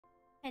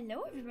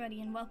Hello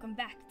everybody and welcome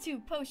back to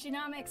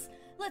Potionomics.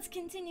 Let's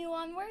continue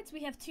onwards.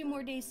 We have 2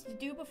 more days to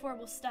do before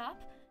we'll stop.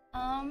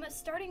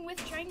 Starting with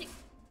trying to...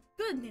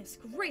 Goodness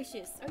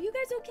gracious, are you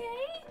guys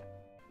okay?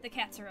 The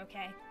cats are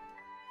okay.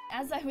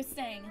 As I was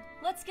saying,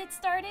 let's get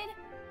started,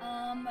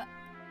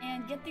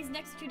 and get these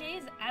next 2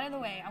 days out of the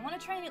way. I want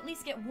to try and at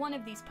least get one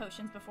of these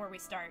potions before we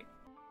start.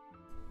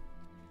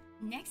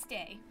 Next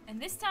day, and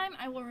this time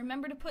I will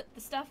remember to put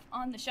the stuff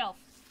on the shelf.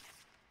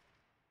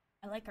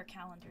 I like our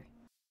calendar.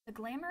 The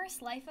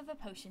glamorous life of a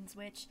potions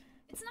witch.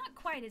 It's not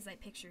quite as I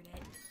pictured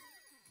it.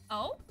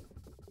 Oh?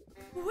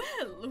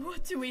 Well,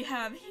 what do we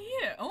have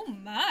here? Oh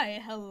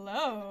my,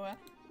 hello.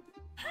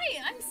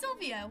 Hi, I'm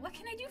Sylvia. What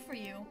can I do for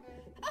you?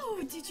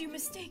 Oh, did you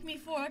mistake me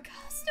for a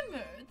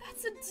customer?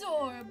 That's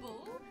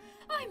adorable.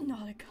 I'm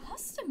not a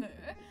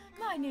customer.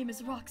 My name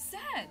is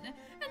Roxanne,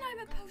 and I'm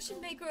a potion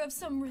maker of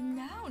some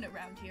renown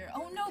around here.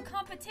 Oh no,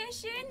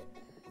 competition?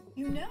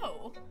 You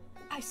know,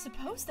 I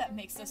suppose that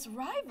makes us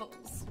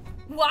rivals.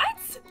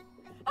 What?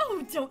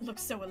 Oh, don't look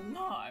so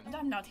alarmed.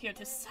 I'm not here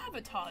to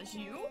sabotage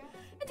you.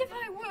 And if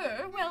I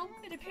were, well,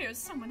 it appears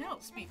someone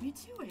else beat me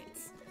to it.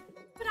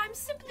 But I'm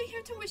simply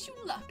here to wish you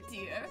luck,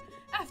 dear.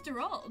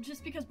 After all,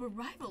 just because we're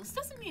rivals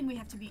doesn't mean we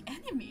have to be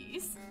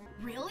enemies.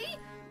 Really?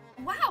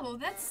 Wow,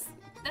 that's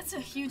a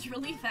huge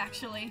relief,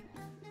 actually.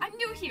 I'm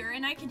new here,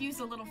 and I could use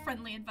a little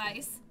friendly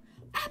advice.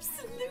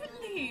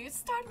 Absolutely!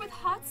 Start with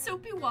hot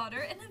soapy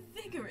water and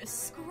a vigorous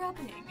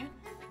scrubbing.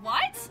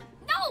 What?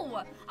 No!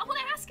 I want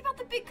to ask about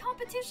the big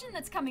competition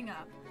that's coming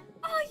up.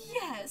 Ah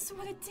yes,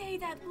 what a day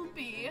that will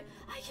be.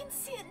 I can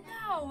see it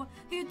now.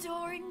 The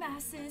adoring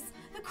masses,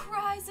 the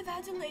cries of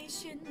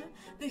adulation,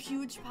 the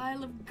huge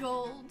pile of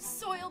gold,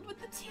 soiled with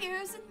the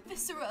tears and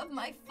viscera of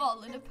my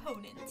fallen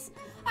opponents.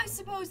 I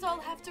suppose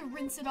I'll have to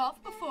rinse it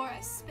off before I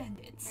spend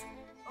it.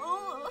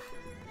 Oh.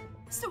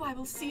 So I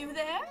will see you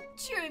there,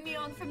 cheering me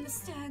on from the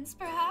stands,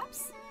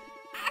 perhaps?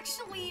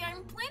 Actually,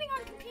 I'm planning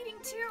on competing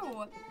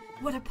too.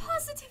 What a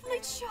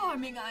positively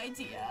charming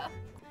idea.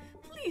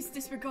 Please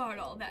disregard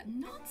all that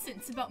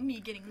nonsense about me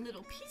getting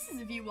little pieces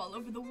of you all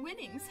over the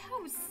winnings.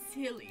 How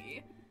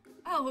silly.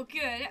 Oh,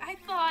 good. I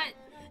thought,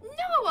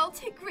 no, I'll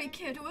take great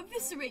care to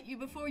eviscerate you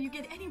before you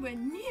get anywhere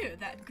near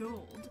that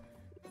gold.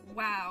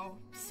 Wow,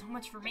 so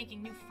much for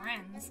making new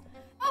friends.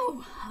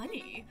 Oh,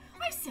 honey,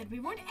 I said we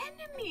weren't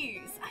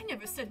enemies. I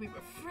never said we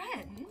were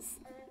friends.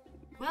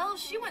 Well,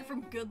 she went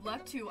from good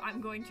luck to I'm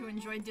going to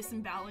enjoy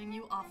disemboweling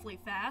you awfully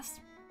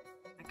fast.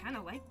 I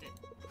kinda liked it.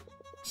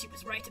 She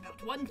was right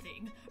about one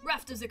thing.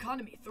 Rafta's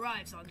economy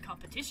thrives on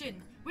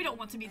competition. We don't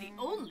want to be the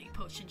only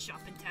potion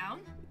shop in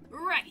town.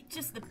 Right,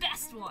 just the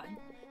best one.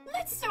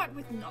 Let's start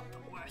with not the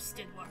worst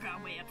and work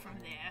our way up from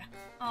there.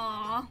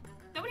 Aww,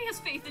 nobody has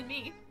faith in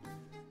me.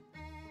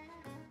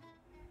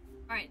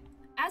 Alright,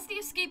 as the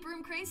escape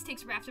room craze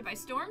takes Rafta by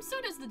storm, so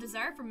does the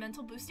desire for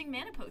mental boosting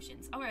mana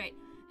potions. Alright,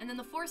 and then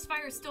the forest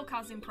fire is still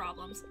causing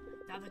problems.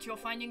 Now that you're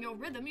finding your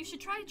rhythm, you should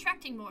try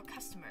attracting more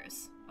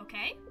customers,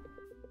 okay?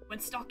 When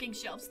stocking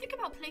shelves, think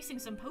about placing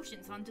some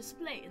potions on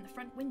display in the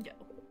front window.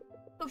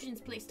 Potions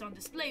placed on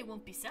display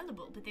won't be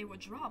sellable, but they will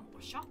draw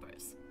more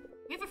shoppers.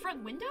 We have a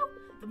front window?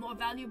 The more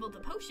valuable the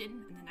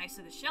potion, and the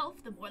nicer the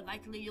shelf, the more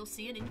likely you'll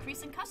see an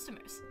increase in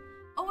customers.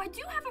 Oh, I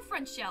do have a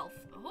front shelf!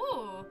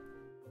 Oh!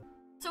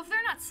 So if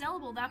they're not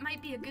sellable, that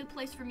might be a good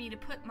place for me to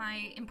put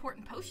my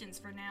important potions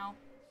for now.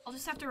 I'll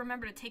just have to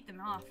remember to take them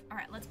off.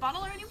 Alright, let's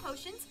bottle our new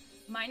potions.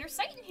 Minor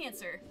sight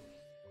enhancer.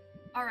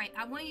 Alright,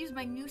 I want to use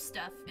my new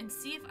stuff and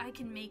see if I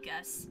can make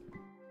us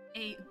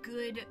a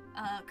good,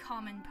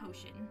 common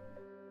potion.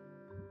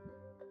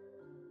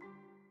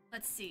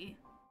 Let's see.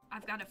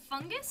 I've got a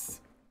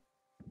fungus.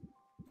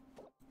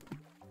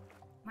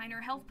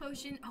 Minor health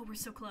potion. Oh, we're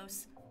so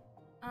close.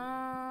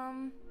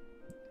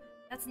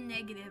 That's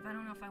negative. I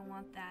don't know if I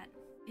want that.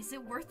 Is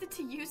it worth it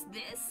to use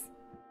this?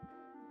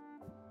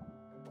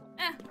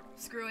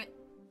 Screw it.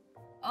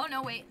 Oh,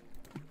 no, wait.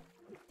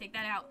 Take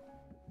that out.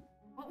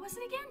 What was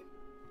it again?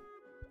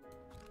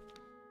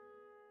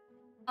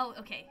 Oh,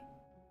 okay.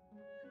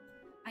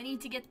 I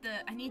need to get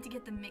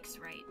the mix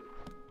right.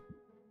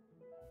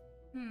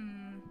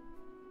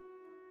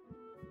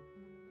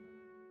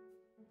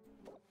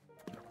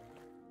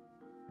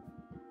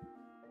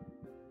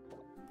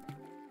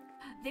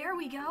 There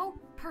we go.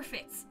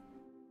 Perfect.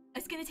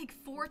 It's gonna take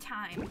 4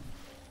 times.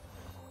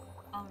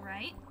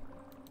 Alright.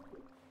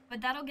 But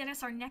that'll get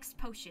us our next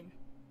potion.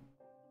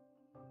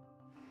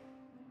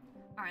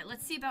 Alright,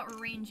 let's see about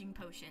arranging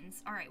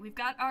potions. Alright, we've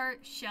got our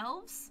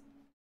shelves.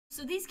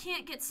 So these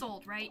can't get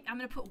sold, right? I'm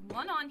gonna put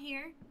one on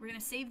here. We're gonna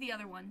save the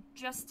other one,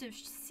 just to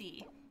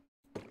see.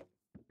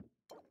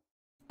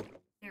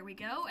 There we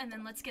go, and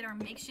then let's get our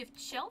makeshift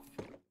shelf.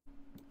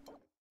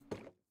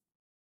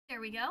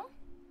 There we go.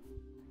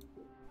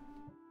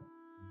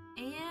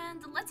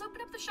 And let's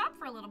open up the shop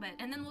for a little bit,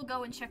 and then we'll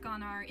go and check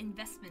on our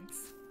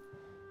investments.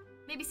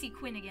 Maybe see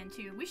Quinn again,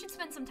 too. We should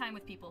spend some time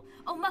with people.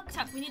 Oh, Muck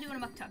Tuck. We need to go to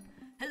Muck Tuck.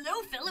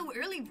 Hello, fellow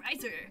early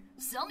riser.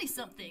 Sell me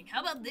something.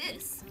 How about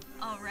this?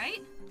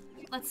 Alright.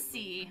 Let's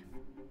see.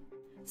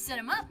 Set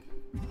him up.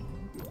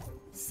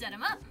 Set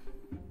him up.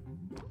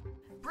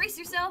 brace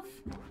yourself.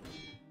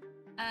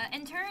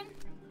 End turn.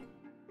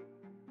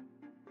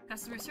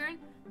 Customer's turn.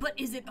 But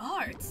is it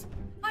ours?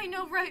 I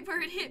know right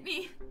where it hit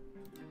me.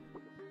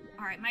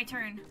 Alright, my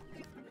turn.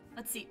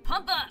 Let's see.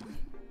 Pump up!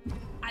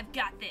 I've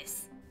got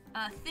this.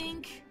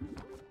 Think.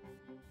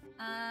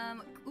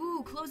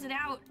 Ooh, close it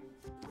out.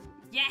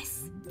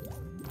 Yes!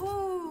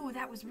 Ooh,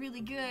 that was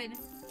really good.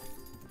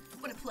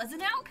 What a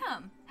pleasant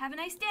outcome. Have a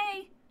nice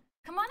day.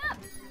 Come on up.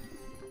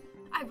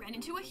 I ran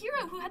into a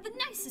hero who had the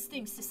nicest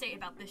things to say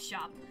about this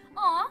shop.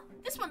 Aw,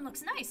 this one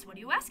looks nice. What are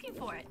you asking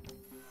for it?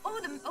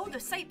 Oh, the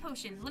sight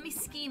potion. Let me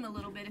scheme a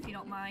little bit if you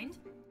don't mind.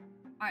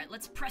 Alright,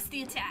 let's press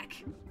the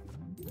attack.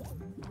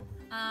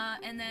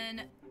 And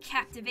then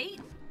captivate.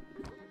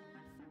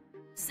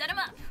 Set him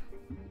up.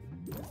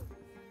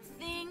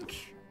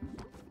 Think.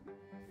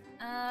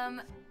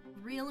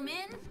 Reel him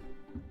in.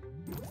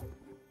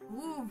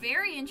 Ooh,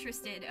 very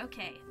interested.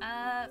 Okay,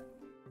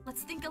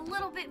 let's think a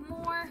little bit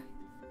more.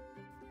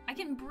 I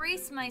can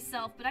brace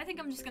myself, but I think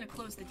I'm just gonna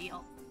close the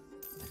deal.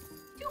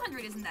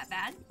 200 isn't that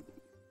bad.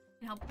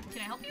 Can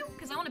I help you?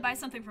 Because I want to buy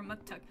something from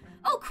Muktuk.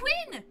 Oh,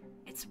 Quinn!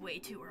 It's way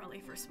too early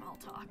for small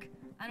talk.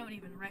 I don't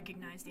even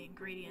recognize the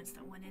ingredients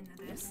that went into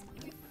this.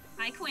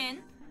 Hi, Quinn.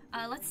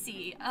 Let's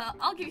see.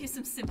 I'll give you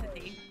some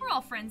sympathy. We're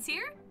all friends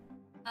here.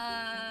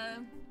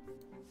 And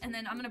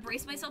then I'm gonna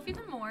brace myself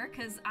even more,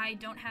 because I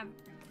don't have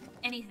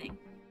anything.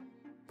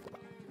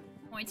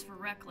 Points for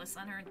reckless,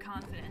 unearned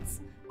confidence.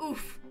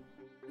 Oof.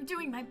 I'm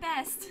doing my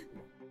best.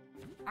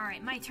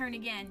 Alright, my turn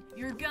again.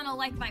 You're gonna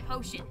like my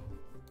potion.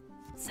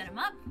 Set him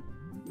up.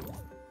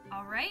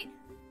 Alright.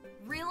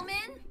 Reel him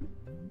in.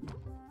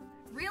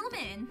 Reel him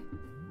in.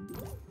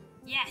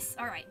 Yes,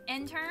 alright.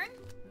 End turn.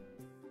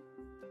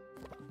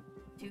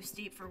 Too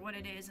steep for what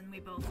it is, and we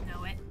both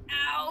know it.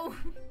 Ow!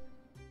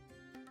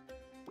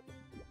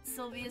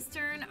 Sylvia's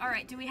turn.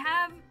 Alright, do we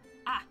have...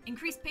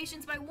 increased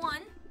patience by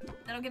 1.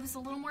 That'll give us a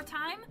little more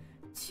time.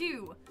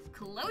 2.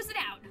 Close it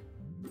out.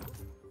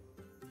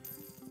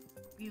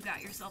 You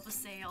got yourself a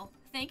sale.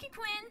 Thank you,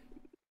 Quinn.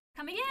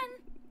 Come again.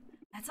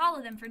 That's all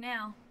of them for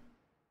now.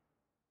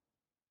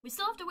 We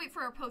still have to wait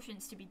for our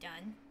potions to be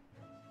done.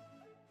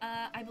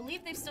 I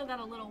believe they've still got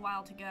a little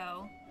while to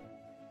go.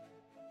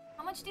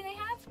 How much do they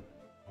have?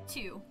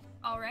 2.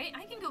 Alright,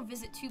 I can go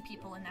visit 2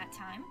 people in that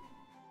time.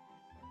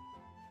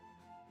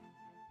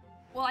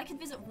 Well, I could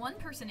visit 1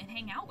 person and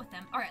hang out with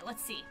them. Alright,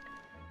 let's see.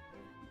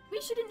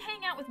 We shouldn't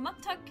hang out with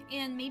Muktuk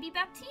and maybe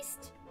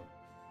Baptiste?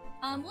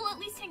 We'll at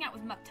least hang out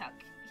with Muktuk.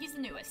 He's the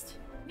newest.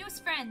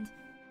 Newest friend.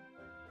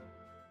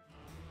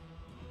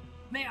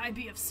 May I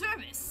be of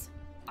service?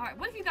 Alright,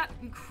 what have you got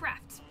in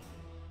craft?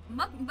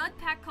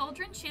 Mudpack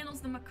Cauldron channels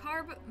the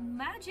macabre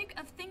magic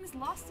of things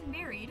lost and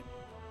buried.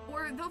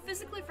 Or, though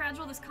physically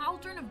fragile, this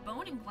cauldron of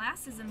bone and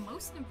glass has a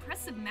most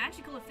impressive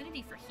magical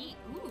affinity for heat.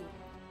 Ooh.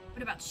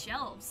 What about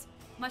shelves?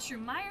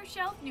 Mushroom Mire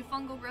Shelf, new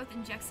fungal growth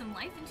injects some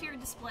life into your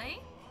display.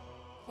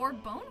 Or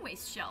Bone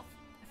Waste Shelf.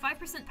 A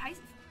 5%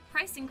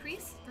 price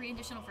increase, 3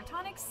 additional for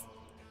tonics.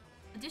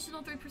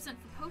 Additional 3%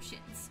 for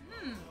potions.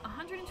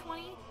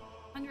 120,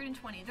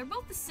 120. They're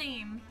both the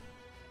same.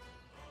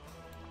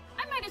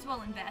 I might as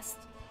well invest.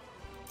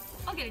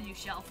 I'll get a new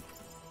shelf.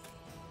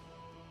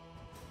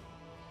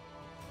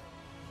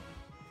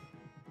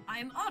 I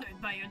am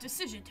honored by your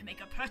decision to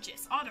make a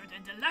purchase. Honored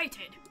and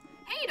delighted.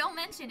 Hey, don't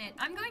mention it.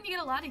 I'm going to get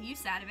a lot of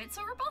use out of it,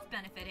 so we're both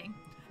benefiting.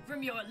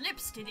 From your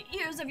lips to the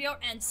ears of your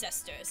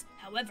ancestors.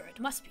 However, it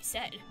must be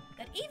said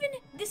that even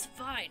this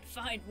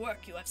fine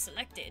work you have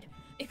selected,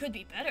 it could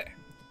be better.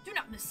 Do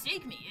not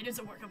mistake me, it is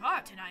a work of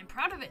art and I am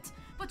proud of it.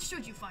 But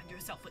should you find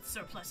yourself with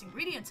surplus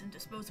ingredients and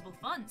disposable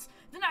funds,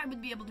 then I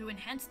would be able to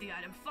enhance the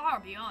item far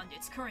beyond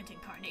its current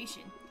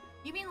incarnation.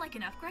 You mean like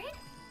an upgrade?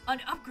 An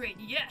upgrade,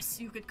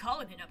 yes, you could call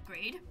it an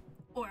upgrade.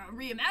 Or a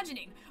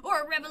reimagining,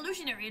 or a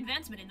revolutionary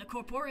advancement in the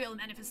corporeal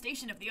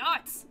manifestation of the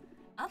arts.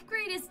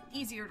 Upgrade is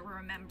easier to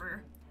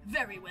remember.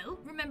 Very well,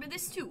 remember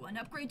this too. An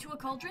upgrade to a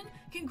cauldron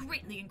can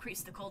greatly increase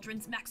the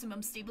cauldron's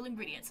maximum stable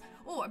ingredients,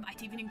 or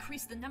might even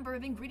increase the number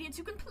of ingredients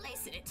you can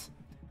place in it.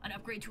 An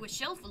upgrade to a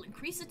shelf will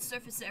increase its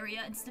surface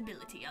area and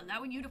stability,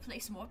 allowing you to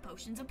place more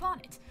potions upon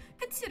it.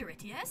 Consider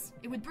it, yes?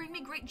 It would bring me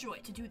great joy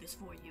to do this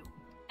for you.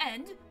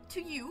 And,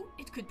 to you,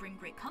 it could bring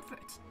great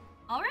comfort.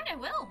 Alright, I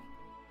will.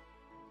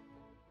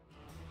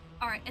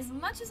 Alright, as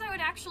much as I would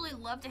actually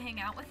love to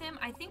hang out with him,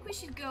 I think we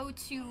should go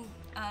to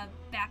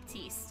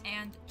Baptiste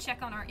and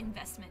check on our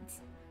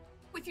investments.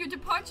 With your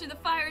departure, the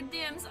fire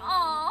dims.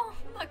 Aww,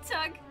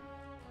 Muktuk.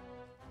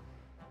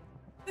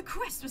 The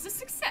quest was a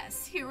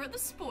success. Here are the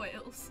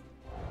spoils.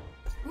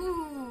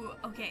 Ooh,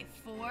 okay,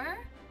 4,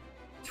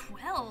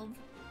 12,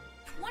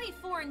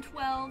 24 and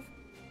 12.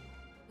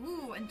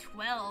 Ooh, and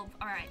 12.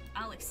 Alright,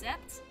 I'll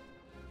accept.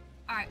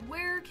 Alright,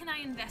 where can I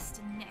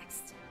invest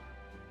next?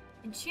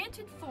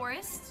 Enchanted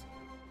Forest,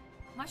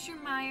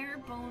 Mushroom Mire,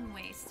 Bone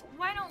Waste.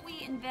 Why don't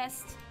we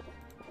invest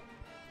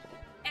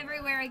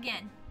everywhere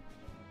again?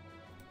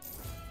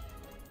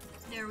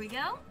 There we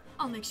go.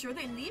 I'll make sure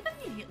they leave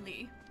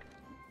immediately.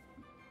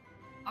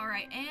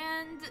 Alright,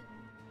 and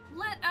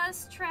let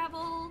us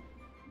travel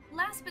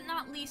last but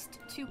not least,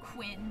 to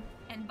Quinn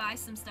and buy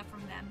some stuff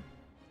from them.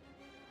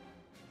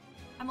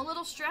 I'm a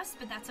little stressed,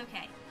 but that's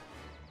okay.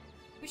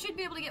 We should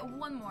be able to get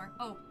one more.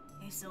 Oh,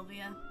 hey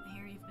Sylvia, I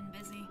hear you've been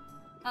busy.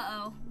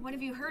 Uh-oh, what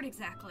have you heard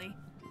exactly?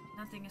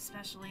 Nothing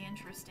especially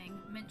interesting.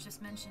 Mint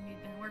just mentioned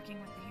you'd been working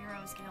with the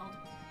Heroes Guild.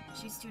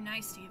 She's too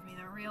nice to give me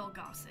the real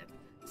gossip.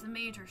 It's a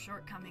major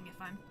shortcoming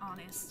if I'm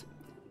honest.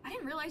 I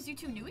didn't realize you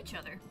two knew each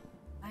other.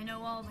 I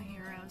know all the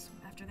heroes.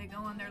 After they go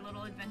on their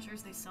little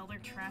adventures, they sell their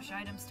trash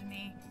items to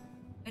me.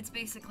 It's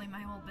basically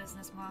my whole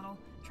business model.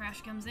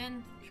 Trash comes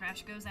in,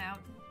 trash goes out.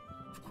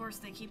 Of course,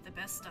 they keep the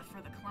best stuff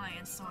for the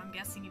clients, so I'm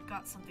guessing you've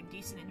got something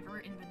decent in your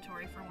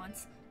inventory for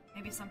once.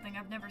 Maybe something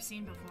I've never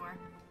seen before.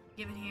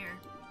 Give it here.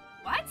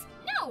 What?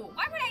 No!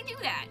 Why would I do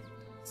that?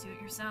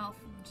 Suit yourself.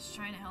 I'm just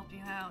trying to help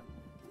you out.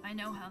 I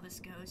know how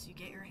this goes. You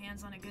get your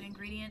hands on a good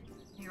ingredient,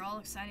 and you're all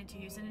excited to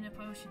use it in a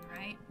potion,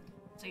 right?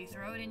 So you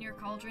throw it in your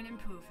cauldron and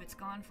poof, it's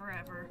gone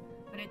forever.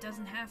 But it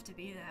doesn't have to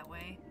be that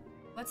way.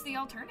 What's the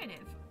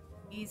alternative?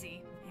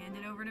 Easy. Hand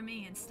it over to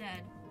me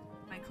instead.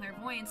 My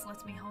clairvoyance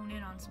lets me hone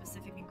in on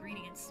specific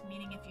ingredients,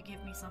 meaning if you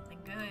give me something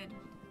good,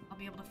 I'll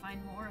be able to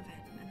find more of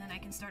it, and then I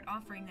can start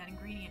offering that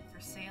ingredient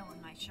for sale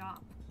in my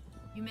shop.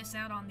 You miss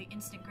out on the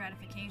instant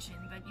gratification,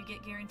 but you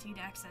get guaranteed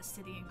access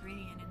to the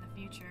ingredient in the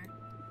future.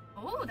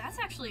 Oh, that's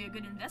actually a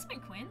good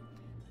investment, Quinn.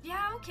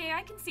 Yeah, okay,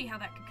 I can see how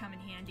that could come in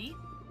handy.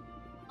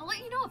 I'll let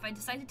you know if I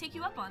decide to take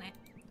you up on it.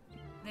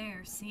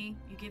 There, see?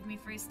 You give me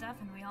free stuff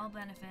and we all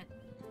benefit.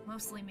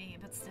 Mostly me,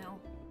 but still.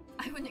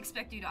 I wouldn't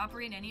expect you to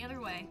operate any other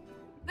way.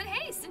 But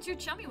hey, since you're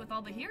chummy with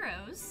all the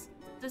heroes,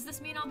 does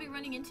this mean I'll be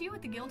running into you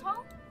at the guild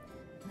hall?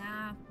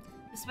 Nah.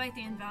 Despite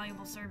the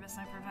invaluable service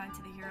I provide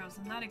to the heroes,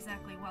 I'm not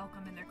exactly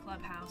welcome in their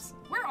clubhouse.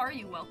 Where are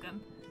you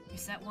welcome? You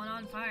set one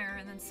on fire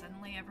and then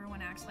suddenly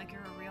everyone acts like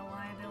you're a real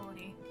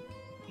liability.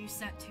 You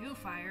set 2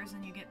 fires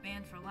and you get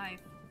banned for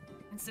life.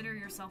 Consider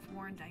yourself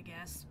warned, I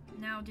guess.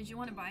 Now, did you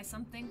want to buy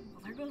something?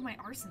 Well, there goes my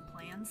arson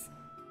plans.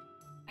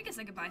 I guess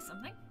I could buy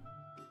something.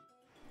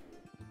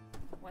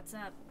 What's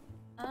up?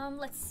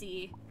 Let's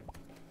see.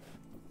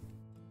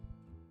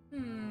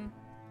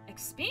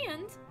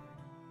 Expand?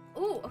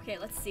 Oh, okay,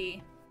 let's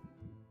see.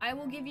 I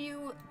will give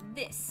you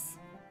this.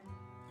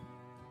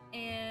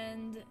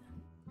 And...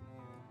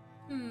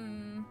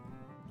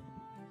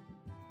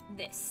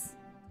 this.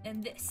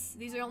 And this.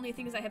 These are only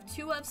things I have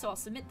 2 of, so I'll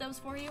submit those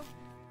for you.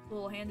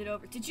 We'll hand it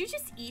over. Did you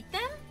just eat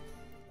them?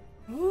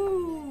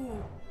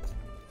 Ooh!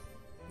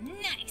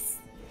 Nice!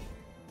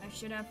 I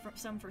should have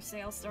some for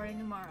sale starting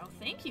tomorrow.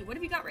 Thank you. What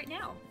have you got right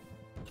now?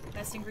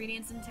 Best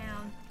ingredients in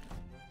town.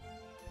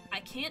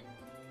 I can't...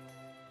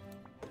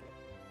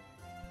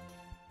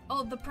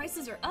 Oh, the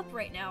prices are up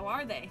right now,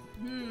 are they?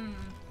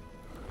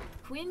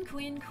 Quinn,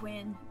 Quinn,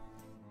 Quinn.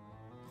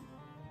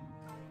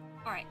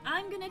 Alright,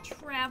 I'm gonna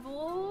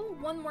travel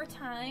one more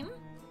time.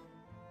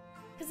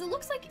 Because it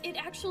looks like it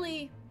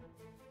actually...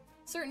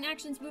 Certain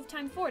actions move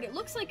time forward. It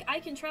looks like I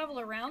can travel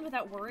around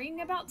without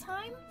worrying about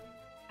time.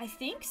 I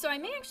think. So I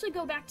may actually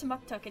go back to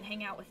Muktuk and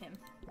hang out with him.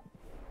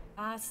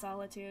 Ah,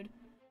 solitude.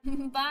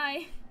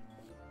 Bye.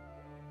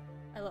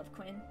 I love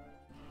Quinn.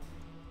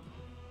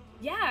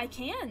 Yeah, I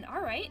can.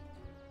 Alright.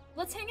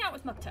 Let's hang out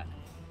with Muktuk.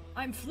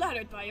 I'm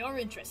flattered by your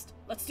interest.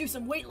 Let's do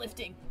some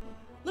weightlifting.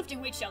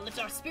 Lifting weights shall lift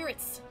our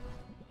spirits.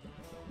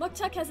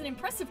 Muktuk has an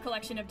impressive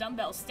collection of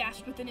dumbbells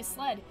stashed within his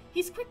sled.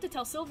 He's quick to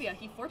tell Sylvia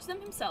he forged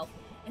them himself.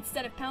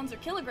 Instead of pounds or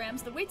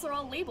kilograms, the weights are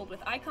all labeled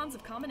with icons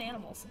of common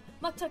animals.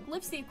 Muktuk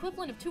lifts the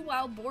equivalent of 2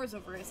 wild boars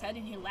over his head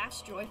and he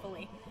laughs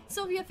joyfully.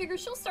 Sylvia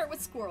figures she'll start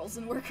with squirrels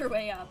and work her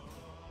way up.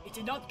 It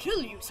did not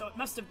kill you, so it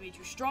must have made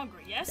you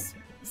stronger, yes?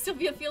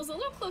 Sylvia feels a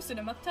little closer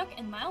to Muktuk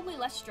and mildly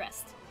less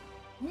stressed.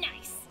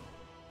 Nice!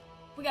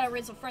 We gotta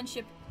raise a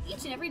friendship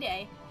each and every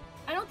day.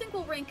 I don't think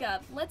we'll rank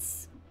up.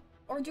 Let's...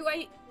 Or do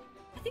I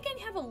think I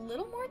have a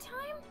little more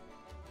time?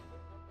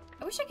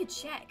 I wish I could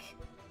check.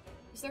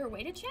 Is there a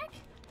way to check?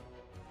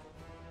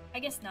 I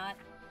guess not.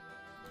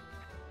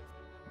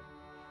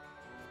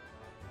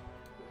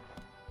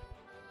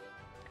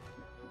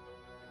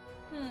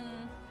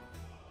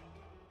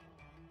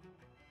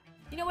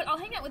 You know what? I'll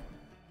hang out with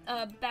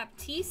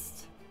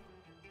Baptiste,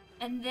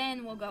 and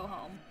then we'll go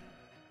home.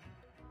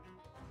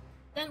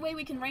 That way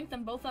we can rank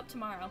them both up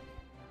tomorrow.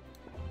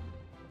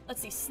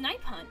 Let's see,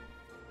 snipe hunt.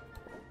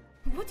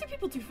 What do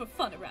people do for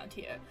fun around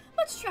here?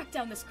 Let's track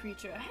down this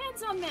creature.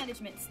 Hands-on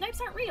management.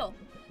 Snipes aren't real.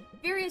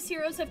 Various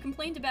heroes have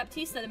complained to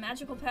Baptiste that a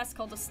magical pest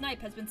called a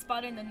snipe has been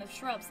spotted in the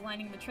shrubs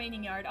lining the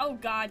training yard. Oh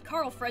god,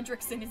 Carl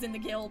Fredrickson is in the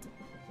guild.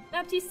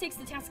 Baptiste takes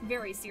the task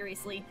very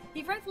seriously.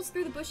 He rifles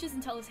through the bushes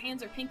until his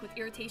hands are pink with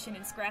irritation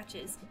and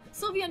scratches.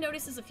 Sylvia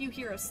notices a few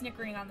heroes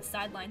snickering on the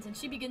sidelines, and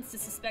she begins to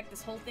suspect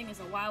this whole thing is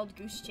a wild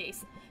goose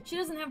chase. She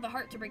doesn't have the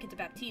heart to break it to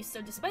Baptiste,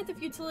 so despite the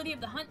futility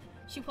of the hunt,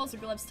 she pulls her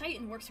gloves tight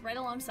and works right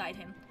alongside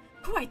him.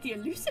 Quite the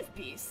elusive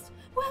beast.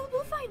 Well,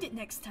 we'll find it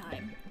next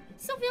time.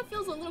 Sylvia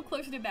feels a little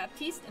closer to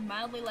Baptiste and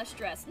mildly less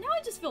stressed. Now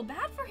I just feel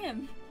bad for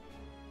him.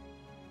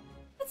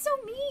 That's so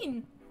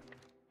mean.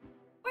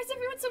 Why is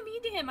everyone so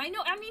mean to him? I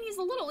mean, he's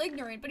a little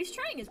ignorant, but he's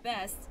trying his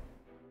best.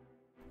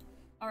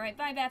 Alright,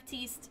 bye,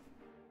 Baptiste.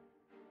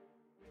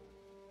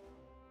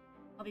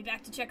 I'll be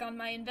back to check on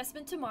my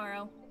investment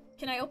tomorrow.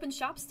 Can I open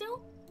shop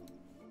still?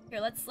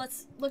 Here, let's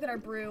look at our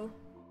brew.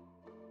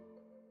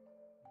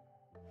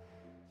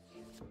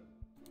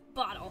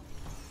 Bottle.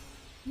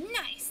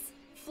 Nice!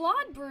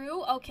 Flawed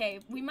brew? Okay,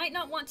 we might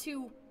not want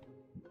to...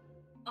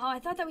 Oh, I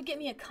thought that would get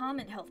me a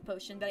common health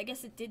potion, but I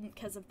guess it didn't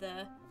because of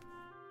the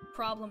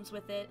problems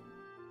with it.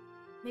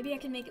 Maybe I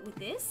can make it with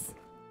this?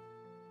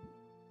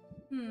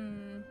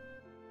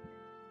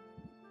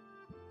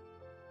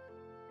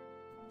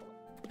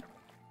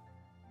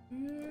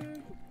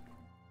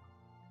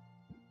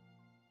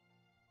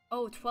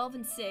 Oh, 12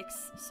 and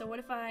 6. So what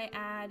if I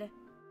add...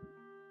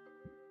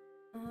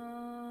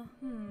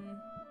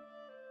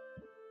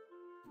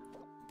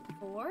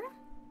 4?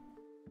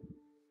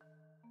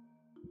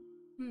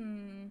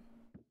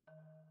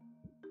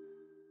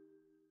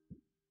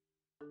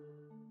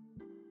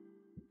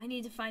 I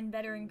need to find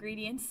better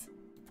ingredients.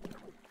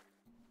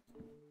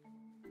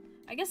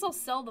 I guess I'll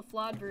sell the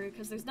flawed brew,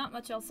 because there's not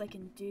much else I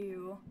can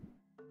do.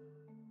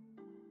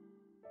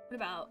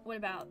 What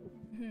about,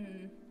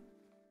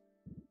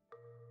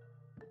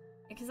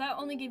 because that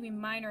only gave me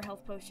minor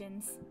health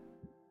potions.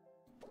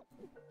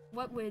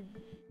 What would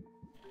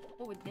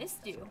this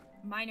do?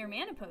 Minor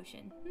mana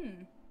potion.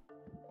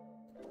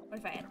 What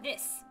if I add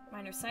this?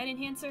 Minor sight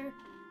enhancer.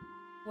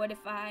 What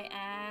if I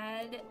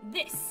add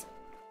this?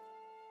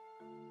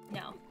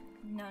 No.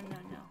 No.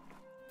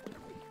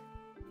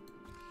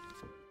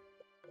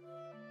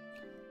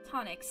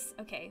 Tonics.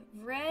 Okay,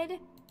 red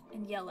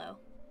and yellow.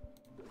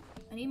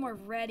 I need more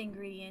red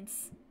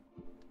ingredients.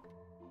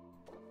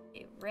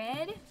 Okay,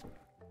 red.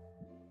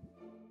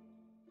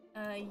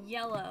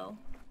 Yellow.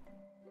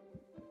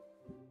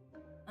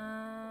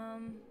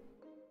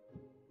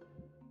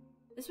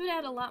 This would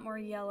add a lot more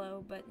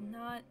yellow, but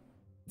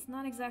it's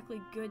not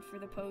exactly good for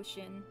the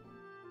potion.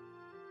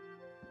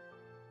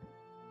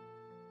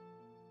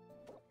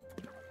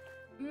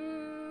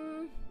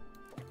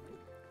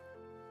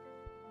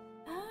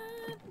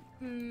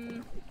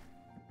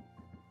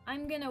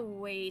 I'm gonna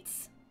wait.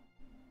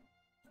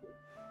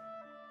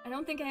 I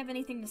don't think I have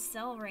anything to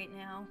sell right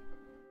now.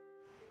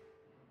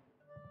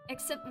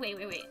 Except, wait.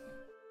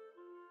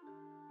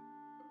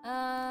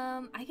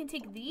 I can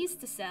take these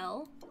to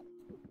sell.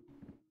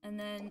 And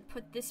then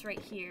put this right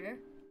here.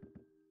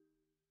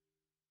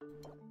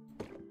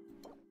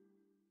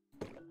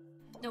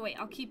 No, wait,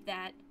 I'll keep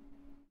that.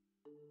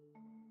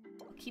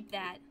 I'll keep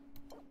that.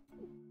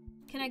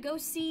 Can I go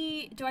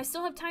see... Do I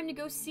still have time to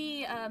go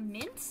see,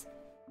 Mint?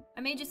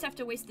 I may just have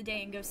to waste the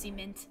day and go see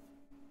Mint.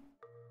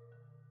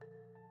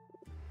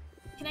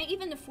 Can I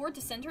even afford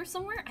to send her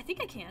somewhere? I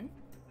think I can.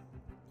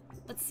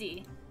 Let's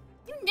see.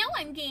 You know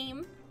I'm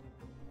game!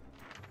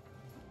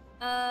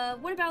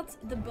 What about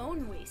the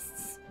bone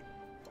wastes?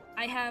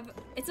 I have...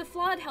 It's a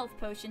flawed health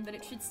potion, but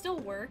it should still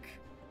work.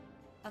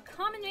 A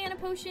common mana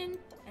potion,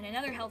 and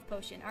another health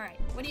potion. Alright,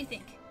 what do you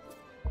think?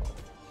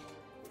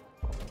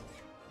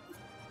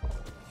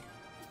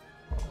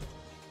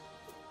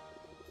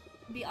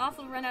 It'd be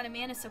awful to run out of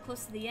mana so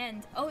close to the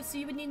end. Oh, so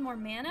you would need more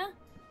mana?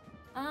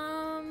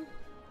 I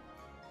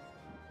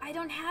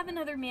don't have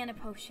another mana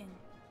potion.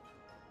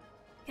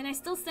 Can I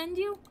still send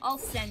you? I'll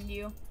send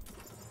you.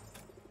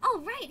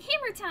 Alright,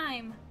 hammer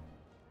time!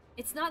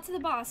 It's not to the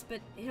boss,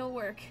 but it'll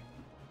work.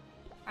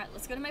 Alright,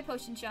 let's go to my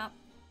potion shop.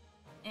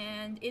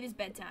 And it is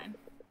bedtime.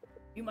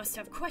 You must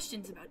have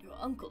questions about your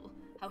uncle.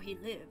 How he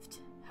lived.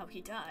 How he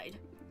died.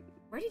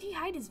 Where did he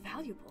hide his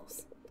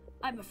valuables?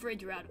 I'm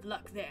afraid you're out of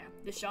luck there.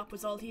 The shop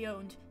was all he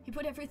owned. He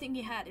put everything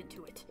he had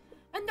into it.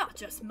 And not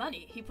just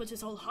money, he put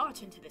his whole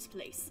heart into this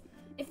place.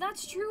 If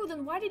that's true,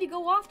 then why did he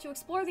go off to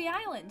explore the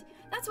island?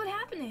 That's what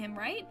happened to him,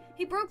 right?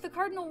 He broke the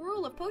cardinal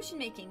rule of potion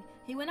making.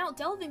 He went out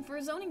delving for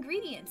his own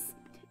ingredients.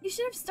 He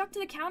should have stuck to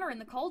the counter in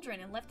the cauldron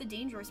and left the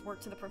dangerous work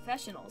to the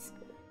professionals.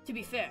 To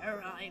be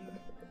fair, I'm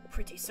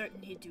pretty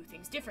certain he'd do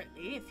things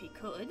differently if he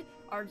could.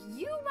 Are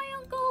you my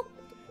uncle?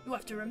 You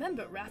have to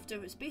remember, Rafter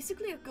was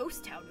basically a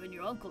ghost town when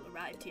your uncle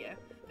arrived here.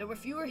 There were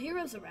fewer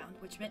heroes around,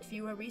 which meant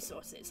fewer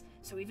resources,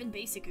 so even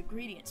basic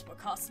ingredients were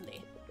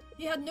costly.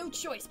 He had no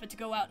choice but to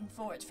go out and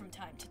forage from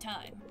time to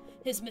time.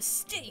 His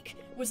mistake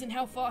was in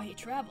how far he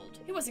traveled.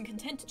 He wasn't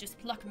content to just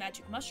pluck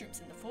magic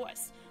mushrooms in the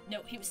forest.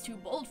 No, he was too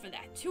bold for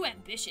that, too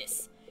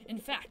ambitious. In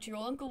fact, your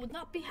uncle would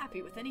not be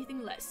happy with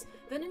anything less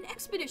than an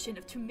expedition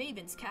to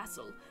Maven's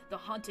castle, the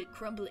haunted,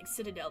 crumbling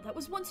citadel that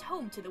was once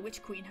home to the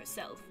Witch Queen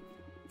herself.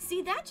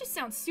 See, that just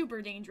sounds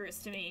super dangerous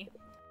to me.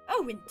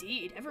 Oh,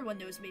 indeed. Everyone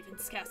knows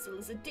Maven's castle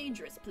is a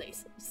dangerous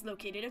place. It's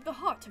located at the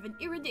heart of an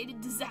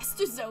irradiated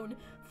disaster zone,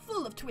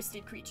 full of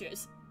twisted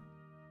creatures.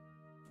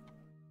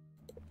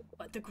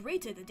 But the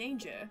greater the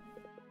danger,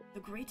 the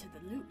greater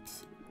the loot.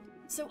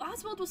 So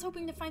Oswald was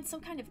hoping to find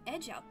some kind of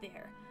edge out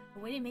there, a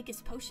way to make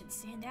his potion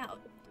stand out.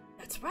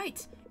 That's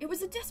right. It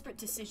was a desperate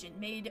decision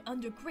made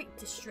under great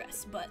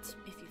distress, but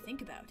if you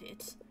think about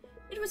it,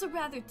 it was a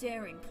rather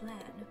daring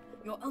plan.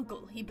 Your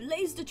uncle, he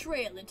blazed a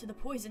trail into the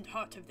poisoned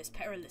heart of this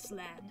perilous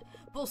land.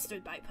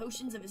 Bolstered by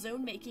potions of his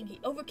own making, he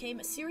overcame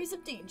a series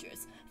of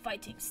dangers,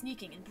 fighting,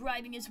 sneaking, and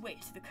bribing his way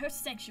to the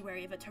cursed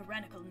sanctuary of a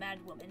tyrannical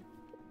madwoman.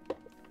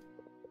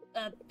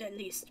 At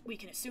least we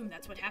can assume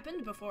that's what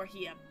happened before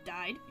he,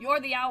 died. You're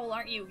the owl,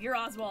 aren't you? You're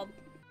Oswald.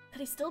 Could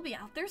he still be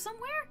out there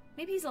somewhere?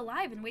 Maybe he's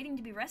alive and waiting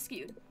to be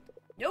rescued.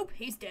 Nope,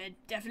 he's dead.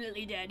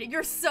 Definitely dead.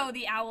 You're so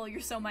the owl, you're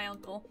so my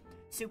uncle.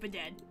 Super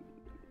dead.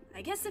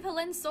 I guess if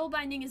Helene's soul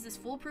binding is as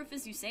foolproof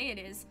as you say it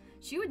is,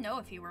 she would know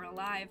if he were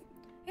alive.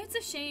 It's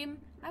a shame.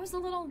 I was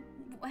little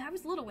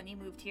when he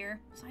moved here,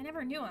 so I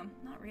never knew him.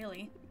 Not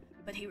really.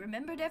 But he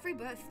remembered every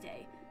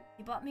birthday.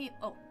 He bought me—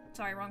 oh,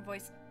 sorry, wrong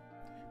voice.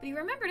 But he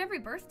remembered every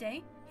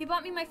birthday. He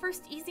bought me my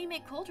first easy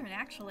make cauldron,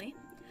 actually.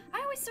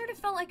 I always sort of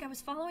felt like I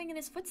was following in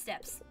his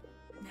footsteps.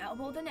 Now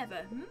more than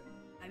ever,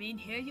 I mean,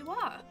 here you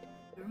are.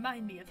 You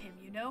remind me of him,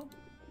 you know?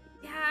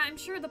 Yeah, I'm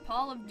sure the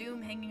pall of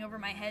doom hanging over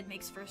my head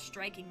makes for a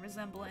striking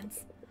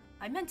resemblance.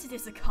 I meant it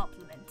as a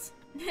compliment.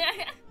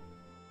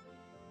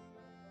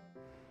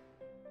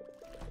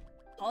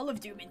 Pall of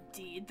doom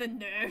indeed, the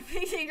nerve.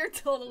 You're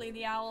totally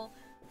the owl.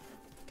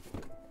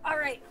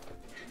 Alright.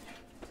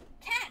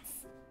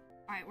 Cats!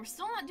 Alright, we're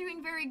still not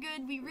doing very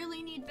good. We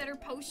really need better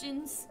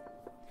potions.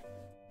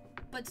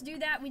 But to do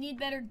that, we need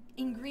better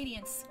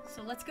ingredients.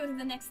 So let's go to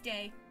the next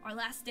day, our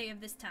last day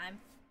of this time.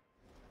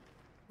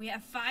 We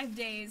have 5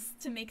 days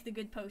to make the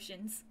good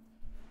potions.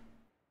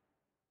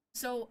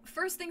 So,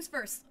 first things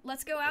first,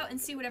 let's go out and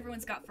see what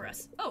everyone's got for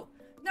us. Oh,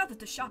 now that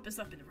the shop is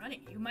up and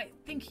running, you might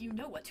think you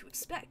know what to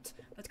expect,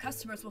 but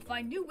customers will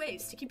find new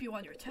ways to keep you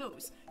on your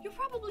toes. You'll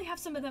probably have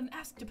some of them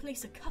ask to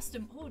place a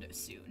custom order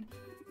soon.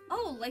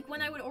 Oh, like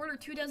when I would order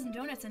 24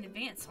 donuts in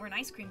advance, or an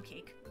ice cream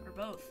cake, or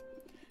both.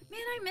 Man,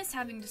 I miss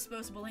having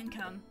disposable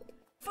income.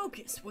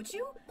 Focus, would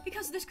you?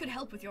 Because this could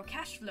help with your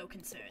cash flow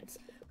concerns.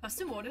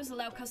 Custom orders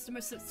allow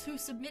customers to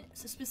submit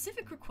a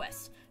specific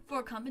request for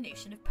a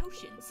combination of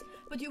potions,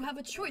 but you have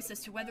a choice as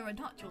to whether or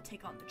not you'll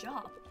take on the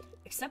job.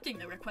 Accepting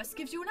the request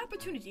gives you an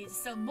opportunity to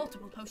sell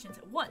multiple potions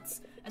at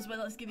once, as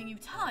well as giving you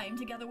time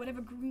to gather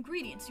whatever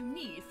ingredients you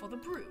need for the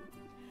brew.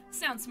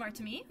 Sounds smart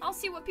to me. I'll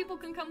see what people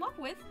can come up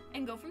with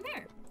and go from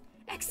there.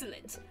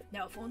 Excellent.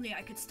 Now if only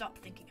I could stop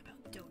thinking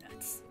about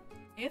donuts.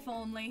 If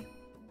only.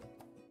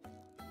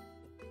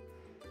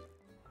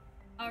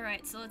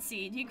 Alright, so let's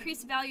see.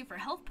 Decreased value for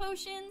health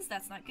potions.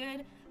 That's not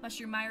good.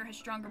 Mushroom Mire has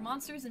stronger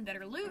monsters and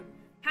better loot.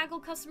 Haggle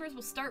customers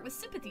will start with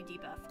sympathy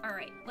debuff.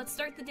 Alright, let's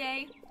start the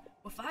day.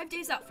 We're 5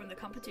 days out from the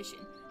competition.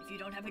 If you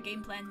don't have a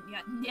game plan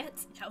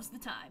yet, now's the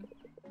time.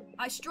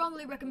 I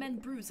strongly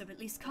recommend brews of at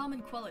least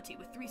common quality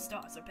with 3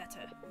 stars or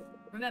better.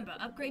 Remember,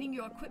 upgrading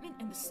your equipment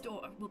in the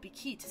store will be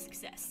key to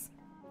success.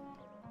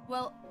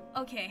 Well,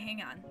 okay,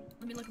 hang on.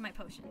 Let me look at my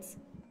potions.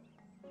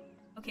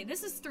 Okay,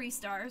 this is 3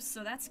 stars,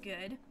 so that's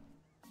good.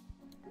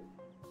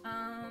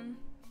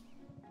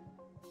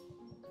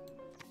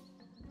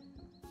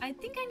 I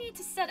think I need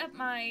to set up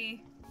my...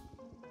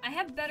 I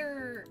have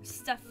better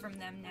stuff from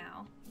them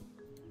now.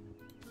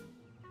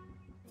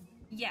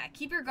 Yeah,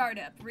 keep your guard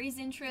up. Raise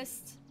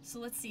interest. So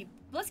let's see.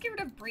 Let's get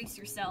rid of brace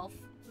yourself.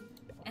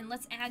 And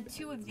let's add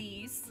 2 of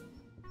these.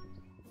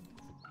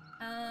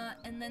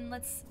 And then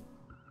let's...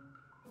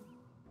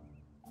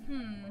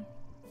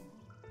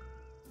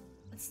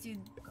 Let's do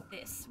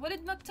this. What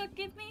did Muktuk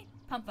give me?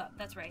 Pump up,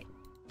 that's right.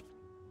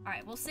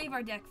 Alright, we'll save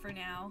our deck for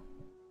now.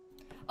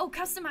 Oh,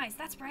 customize,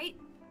 that's right.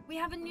 We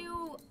have a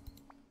new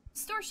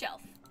store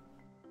shelf.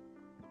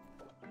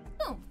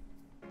 Boom.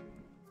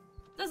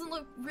 Doesn't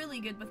look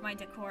really good with my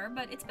decor,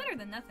 but it's better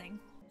than nothing.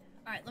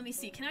 Alright, let me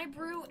see. Can I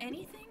brew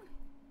anything?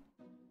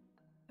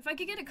 If I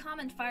could get a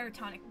common fire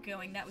tonic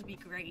going, that would be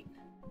great.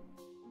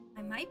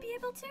 I might be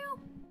able to?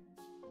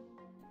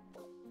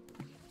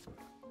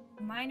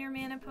 Minor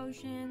mana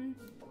potion.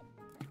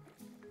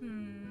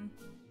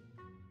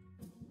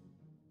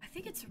 I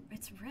think it's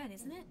red,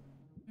 isn't it?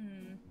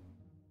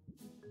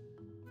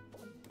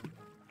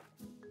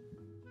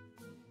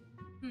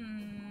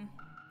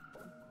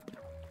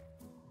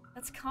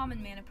 That's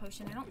common mana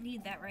potion. I don't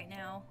need that right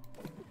now.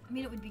 I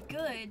mean, it would be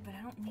good, but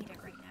I don't need it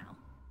right now.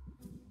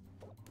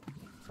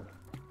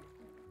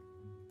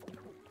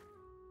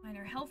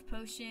 Minor health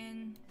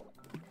potion.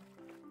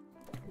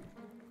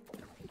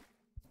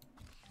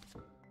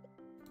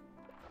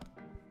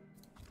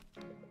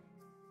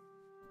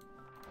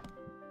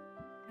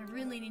 I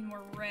really need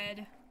more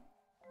red.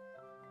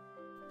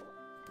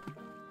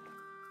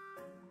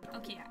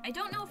 Okay, I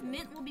don't know if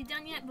mint will be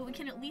done yet, but we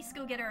can at least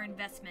go get our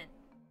investment.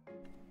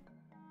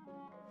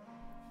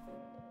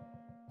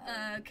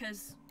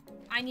 Cause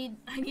I need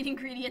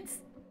ingredients.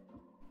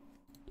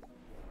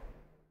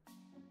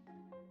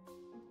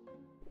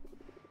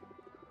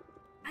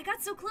 I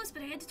got so close,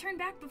 but I had to turn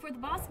back before the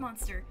boss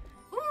monster.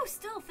 Ooh,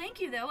 still, thank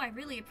you though, I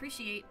really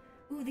appreciate.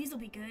 Ooh, these will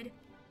be good.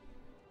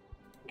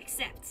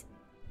 Accept.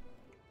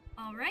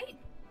 Alright.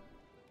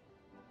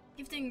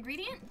 Gift an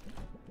ingredient?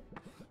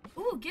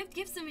 Ooh,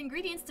 give some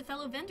ingredients to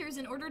fellow vendors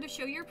in order to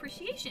show your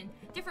appreciation.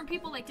 Different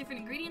people like different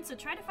ingredients, so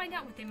try to find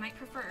out what they might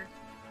prefer.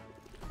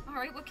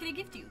 Alright, what can I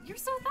gift you? You're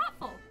so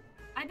thoughtful!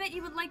 I bet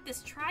you would like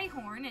this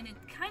tri-horn, and it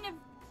kind of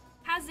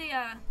has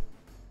a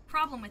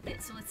problem with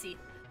it, so let's see.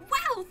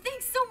 Wow,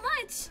 thanks so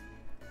much!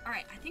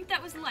 Alright, I think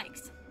that was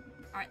liked.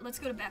 Alright, let's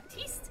go to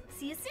Baptiste.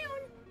 See you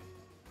soon!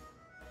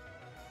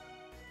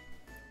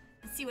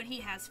 Let's see what he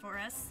has for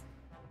us.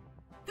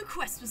 The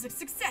quest was a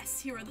success.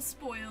 Here are the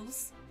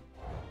spoils.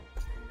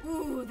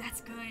 Ooh,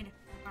 that's good.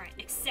 Alright,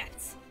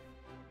 accept.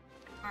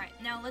 Alright,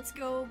 now let's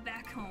go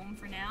back home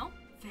for now.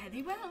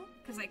 Very well,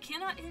 because I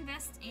cannot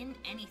invest in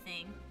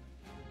anything.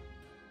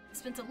 I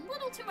spent a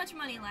little too much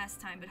money last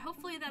time, but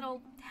hopefully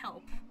that'll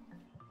help.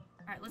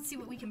 Alright, let's see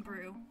what we can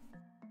brew.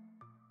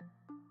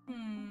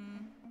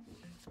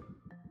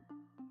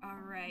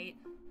 Alright.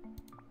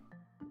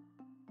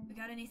 We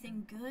got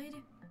anything good?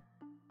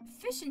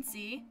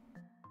 Efficiency?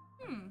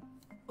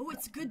 Oh,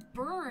 it's good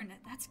burn.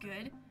 That's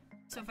good.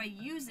 So if I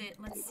use it,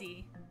 let's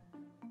see.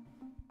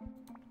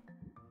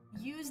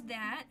 Use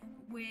that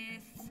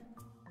with...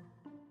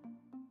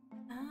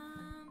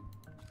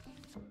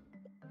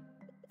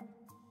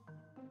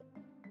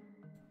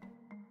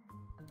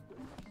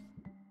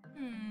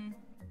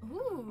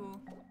 Ooh.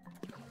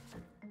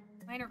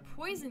 Minor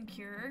poison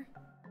cure.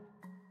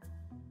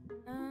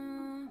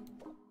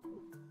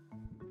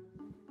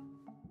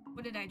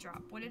 What did I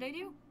drop? What did I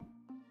do?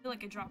 I feel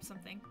like I dropped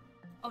something.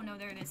 Oh no,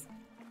 there it is.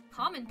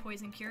 Common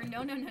poison cure.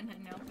 No.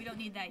 We don't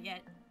need that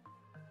yet.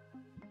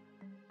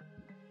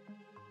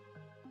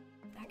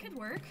 That could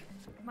work.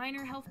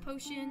 Minor health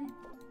potion.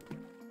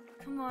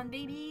 Come on,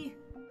 baby.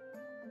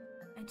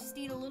 I just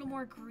need a little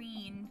more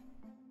green.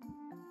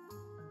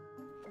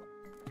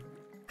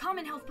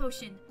 Common health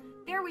potion.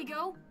 There we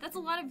go. That's a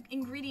lot of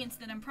ingredients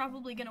that I'm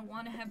probably gonna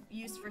want to have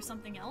used for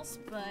something else,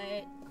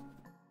 but...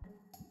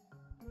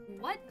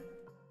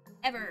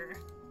 whatever.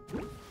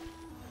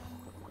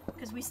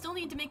 Because we still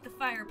need to make the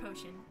fire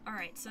potion.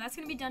 Alright, so that's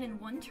gonna be done in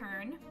one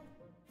turn.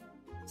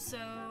 So,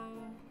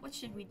 what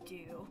should we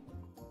do?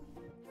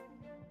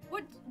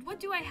 What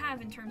do I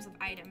have in terms of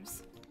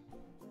items?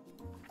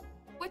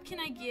 What can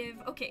I give?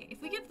 Okay,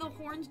 if we give the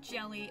horned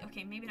jelly...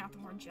 okay, maybe not the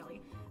horned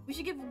jelly. We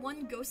should give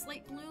one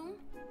ghostlight bloom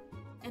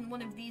and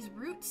one of these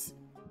roots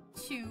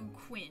to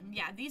Quinn.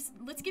 Yeah,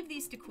 let's give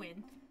these to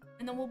Quinn.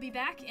 And then we'll be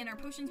back and our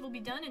potions will be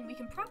done and we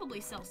can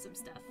probably sell some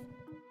stuff.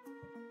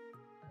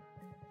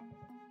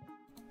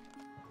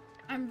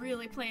 I'm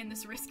really playing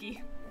this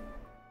risky.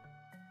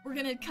 We're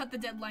gonna cut the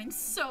deadline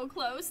so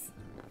close.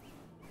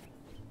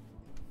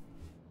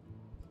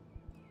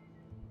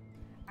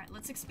 Alright,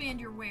 let's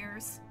expand your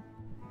wares.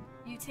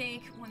 You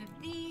take one of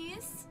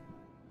these,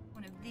 and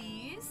one of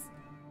these,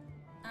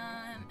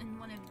 and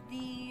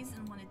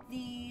one of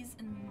these,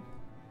 and,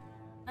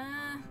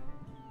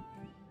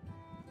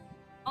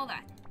 all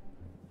that.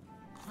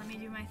 Let me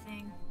do my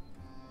thing.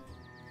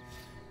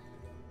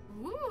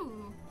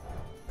 Ooh!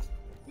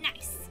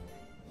 Nice!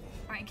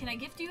 Alright, can I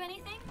gift you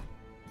anything?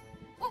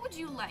 What would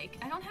you like?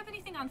 I don't have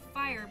anything on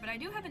fire, but I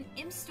do have an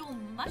imstool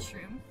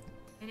mushroom.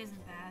 It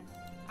isn't bad.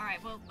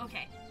 Alright, well,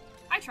 okay.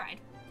 I tried.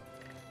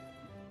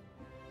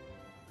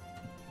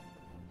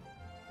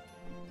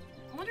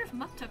 I wonder if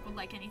Muktuk would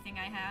like anything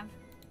I have.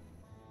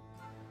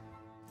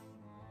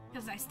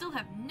 Because I still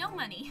have no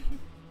money.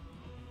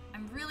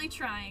 I'm really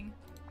trying.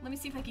 Let me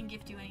see if I can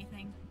gift you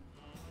anything.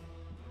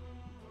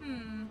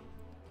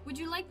 Would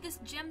you like this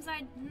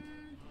gemside?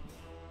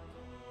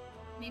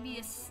 Maybe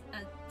a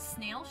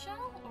snail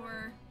shell?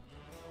 Or...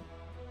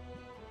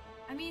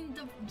 I mean,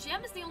 the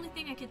gem is the only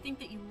thing I could think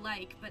that you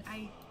like, but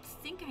I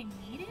think I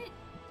need it?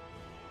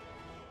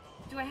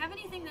 Do I have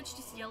anything that's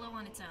just yellow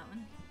on its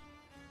own?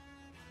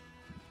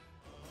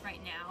 Right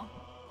now.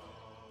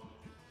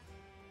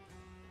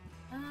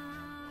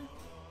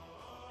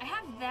 I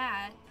have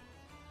that.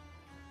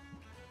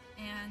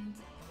 And...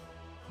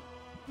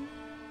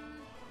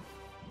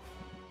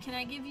 can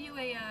I give you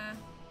a,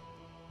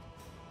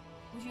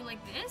 would you like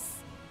this?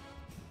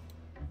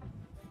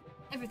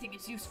 Everything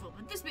is useful,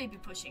 but this may be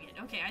pushing it.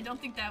 Okay, I don't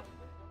think that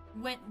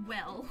went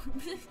well.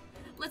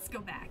 Let's go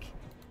back.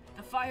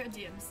 The fire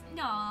dims.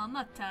 Nah,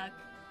 Muktuk.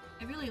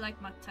 I really like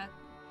Muktuk.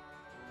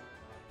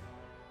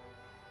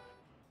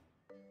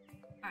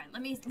 Alright,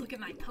 let me look at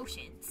my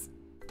potions.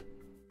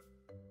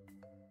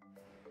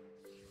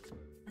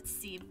 Let's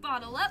see,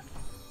 bottle up.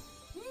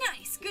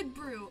 Nice, good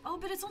brew. Oh,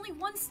 but it's only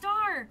 1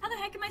 star. How the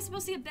heck am I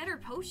supposed to get better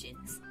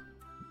potions?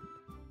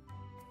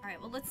 Alright,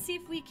 well, let's see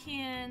if we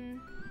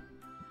can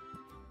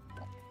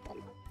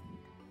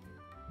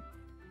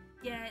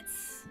get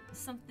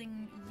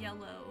something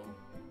yellow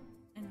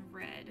and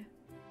red.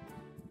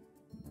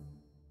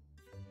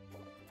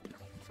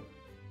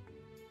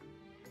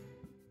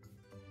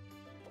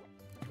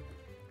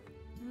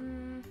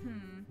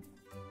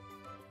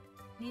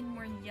 Need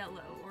more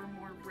yellow or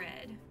more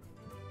red.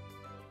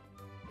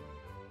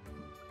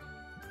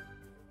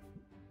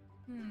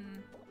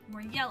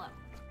 More yellow.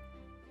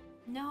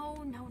 No.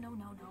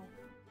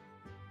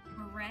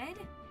 More red?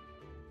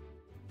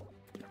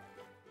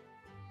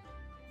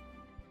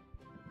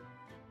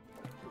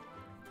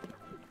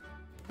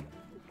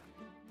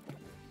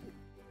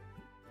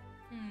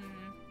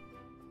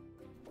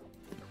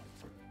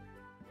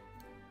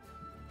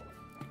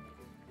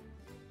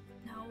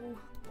 No.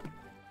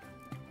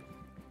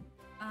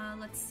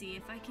 Let's see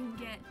if I can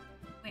get...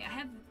 wait, I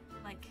have,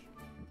 like...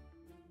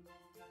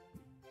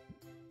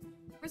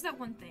 where's that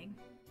one thing?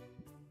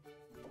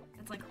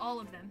 That's like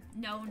all of them.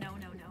 No, no,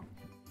 no, no.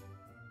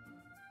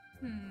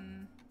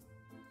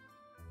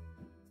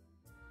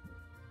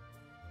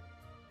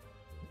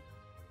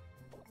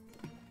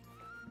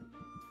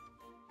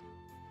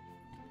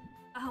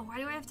 Oh, why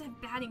do I have to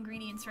have bad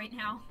ingredients right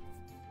now?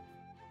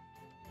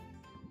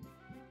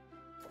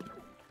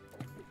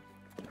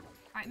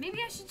 Alright, maybe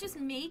I should just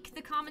make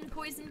the common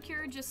poison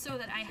cure just so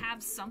that I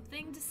have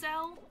something to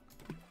sell.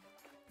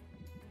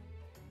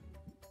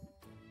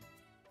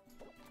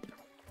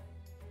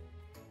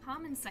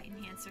 Common sight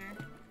enhancer.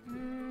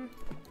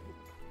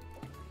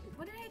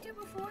 What did I do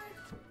before?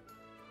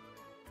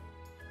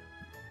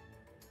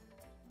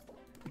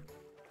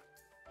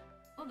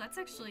 Oh, that's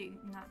actually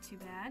not too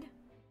bad.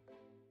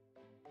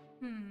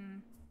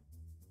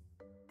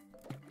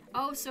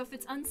 Oh, so if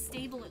it's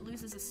unstable, it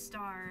loses a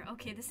star.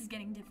 Okay, this is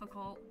getting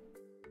difficult.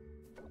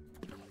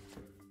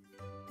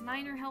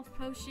 Minor health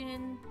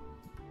potion.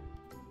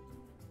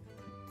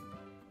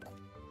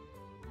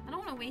 I don't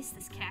want to waste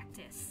this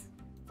cactus.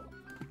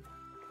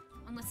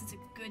 Unless it's a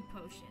good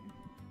potion.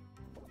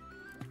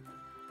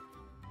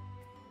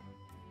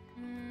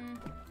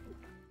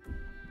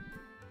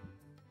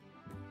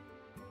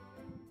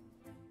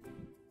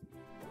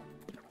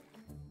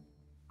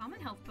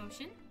 Common health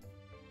potion.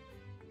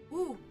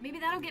 Ooh, maybe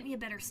that'll get me a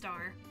better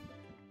star.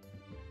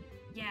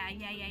 Yeah.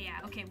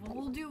 Okay, well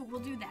we'll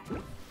do that.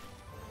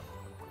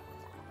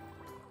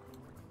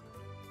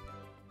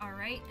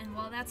 Alright, and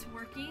while that's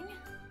working,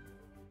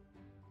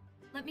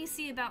 let me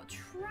see about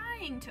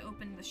trying to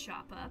open the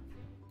shop up.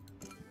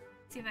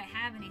 See if I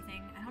have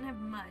anything. I don't have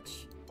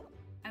much.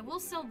 I will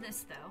sell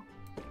this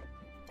though,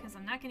 because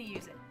I'm not gonna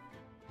use it.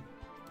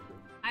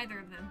 Either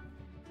of them.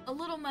 A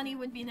little money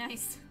would be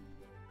nice.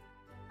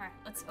 Alright,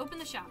 let's open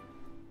the shop.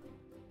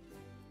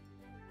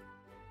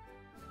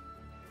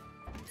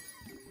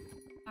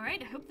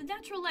 Alright, I hope the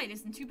natural light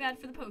isn't too bad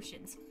for the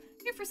potions.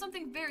 Here for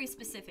something very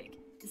specific.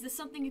 Is this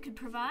something you could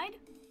provide?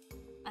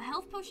 A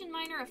health potion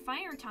miner, a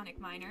fire tonic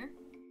miner.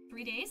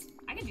 3 days?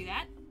 I can do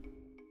that.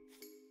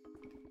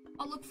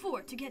 I'll look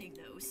forward to getting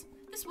those.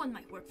 This one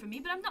might work for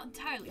me, but I'm not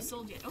entirely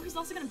sold yet. Oh, he's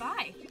also gonna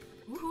buy.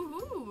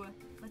 Woohoo!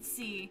 Let's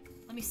see.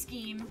 Let me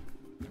scheme.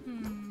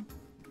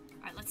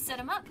 Alright, let's set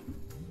him up.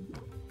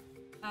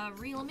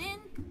 Reel him in.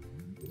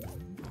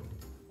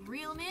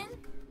 Reel him in.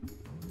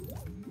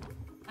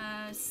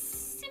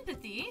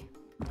 Sympathy.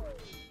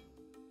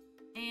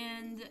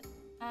 And,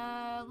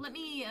 let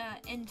me,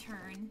 end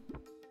turn.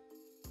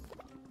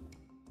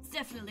 It's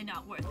definitely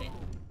not worth it.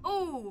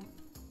 Oh!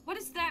 What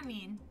does that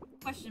mean?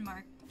 Question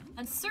mark.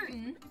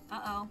 Uncertain.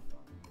 Uh-oh.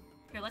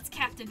 Here, let's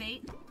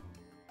captivate.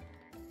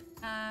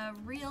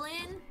 Reel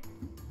in.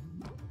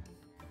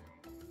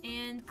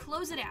 And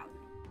close it out.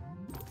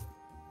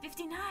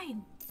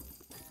 59!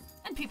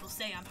 And people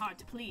say I'm hard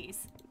to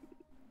please.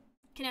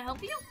 Can I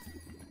help you?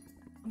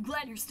 I'm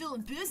glad you're still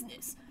in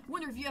business.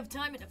 Wonder if you have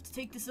time enough to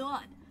take this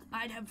on.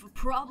 I'd have a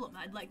problem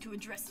I'd like to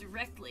address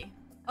directly.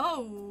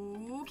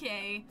 Oh,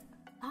 okay.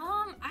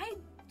 I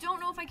don't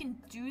know if I can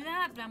do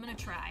that, but I'm gonna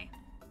try.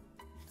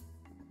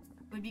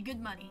 It would be good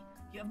money.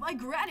 You have my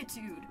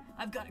gratitude.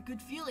 I've got a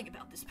good feeling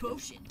about this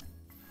potion.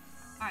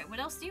 Alright, what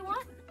else do you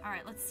want?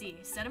 Alright, let's see.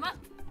 Set him up.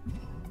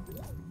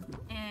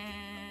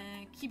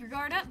 And keep your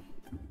guard up.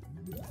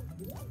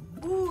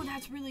 Ooh,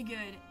 that's really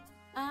good.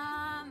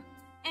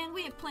 And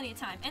we have plenty of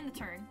time. End the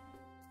turn.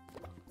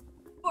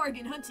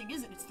 Bargain hunting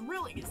isn't as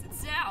thrilling as it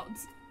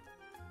sounds.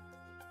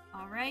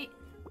 Alright,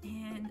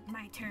 and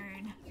my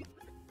turn.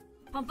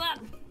 Pump up.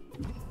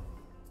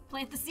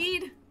 Plant the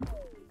seed.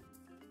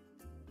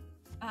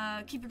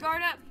 Keep your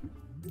guard up.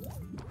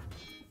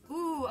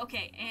 Ooh,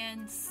 okay,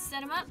 and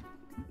set him up.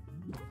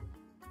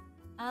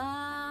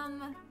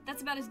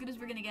 That's about as good as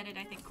we're gonna get it,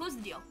 I think. Close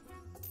the deal.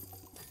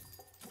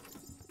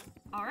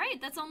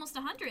 Alright, that's almost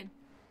 100.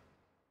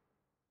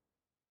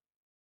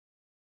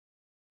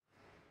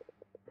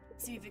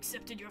 See, you've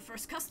accepted your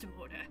first custom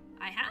order.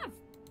 I have.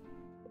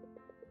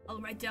 I'll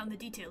write down the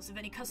details of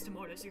any custom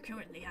orders you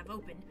currently have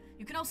open.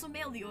 You can also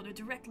mail the order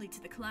directly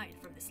to the client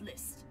from this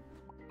list.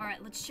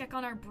 Alright, let's check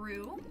on our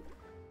brew.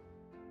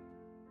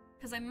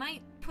 Because I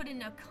might put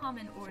in a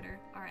common order.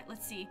 Alright,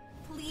 let's see.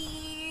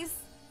 Please!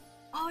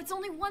 Oh, it's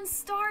only 1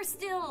 star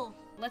still!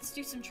 Let's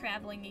do some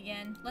traveling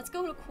again. Let's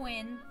go to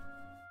Quinn.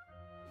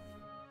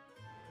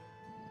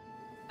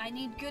 I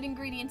need good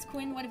ingredients,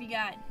 Quinn. What have you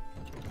got?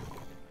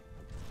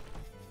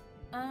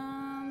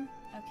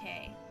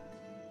 Okay.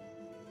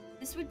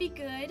 This would be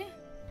good.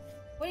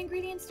 What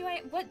ingredients do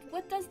I...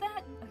 What does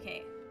that?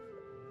 Okay.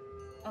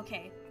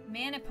 Okay.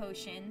 Mana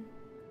potion.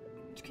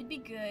 Which could be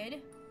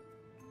good.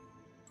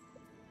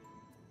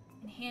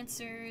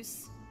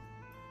 Enhancers.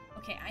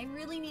 Okay, I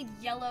really need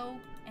yellow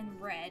and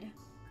red.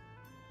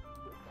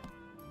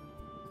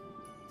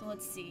 So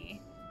let's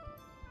see.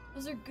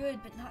 Those are good,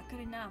 but not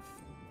good enough.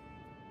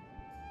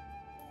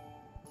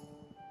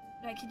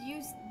 But I could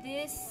use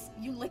this.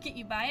 You lick it,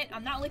 you buy it.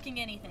 I'm not licking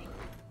anything.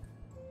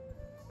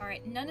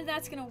 Alright, none of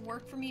that's gonna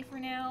work for me for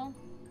now.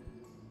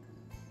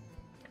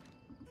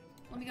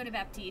 Let me go to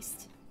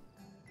Baptiste.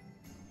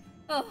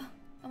 Oh,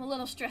 I'm a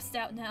little stressed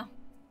out now.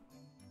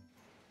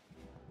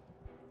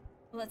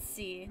 Let's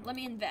see. Let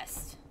me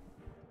invest.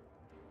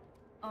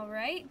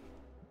 Alright.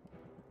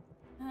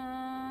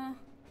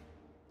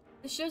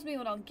 This shows me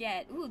what I'll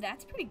get. Ooh,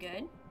 that's pretty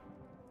good.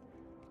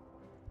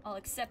 I'll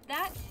accept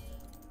that.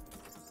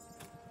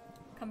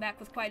 Come back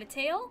with quite a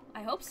tale?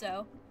 I hope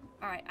so.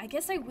 Alright, I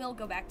guess I will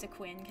go back to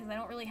Quinn, because I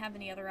don't really have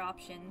any other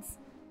options.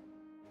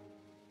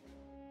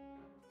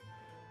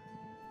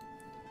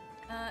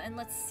 And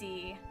let's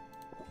see.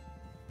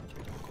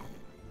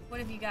 What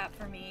have you got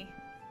for me?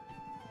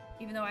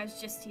 Even though I was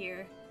just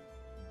here.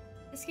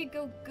 This could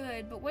go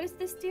good, but what does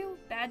this do?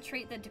 Bad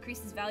trait that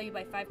decreases value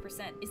by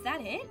 5%. Is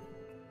that it?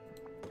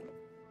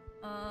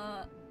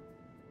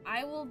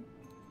 I will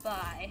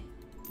buy.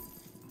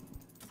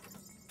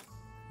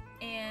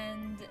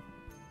 And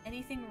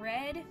anything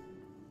red?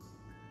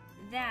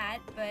 That,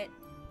 but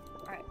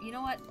alright, you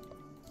know what?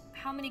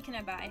 How many can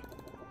I buy?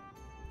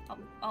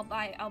 I'll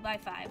buy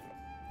 5.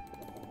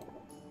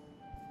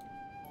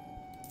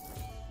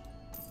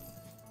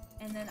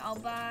 And then I'll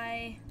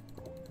buy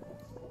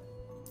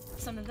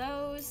some of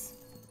those.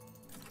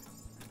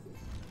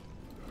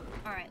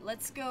 Alright,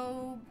 let's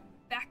go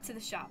back to the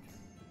shop.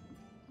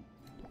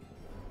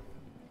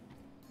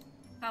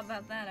 How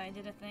about that? I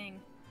did a thing.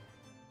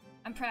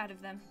 I'm proud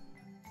of them.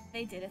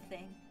 They did a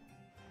thing.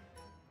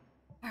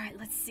 Alright,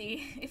 let's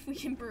see if we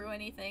can brew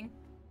anything.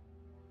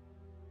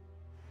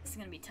 This is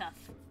gonna be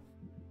tough.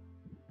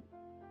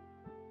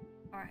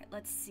 Alright,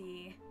 let's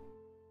see.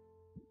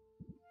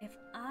 If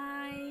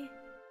I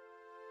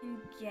can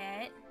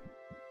get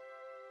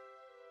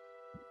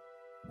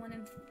one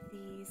of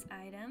these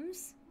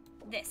items.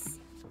 This.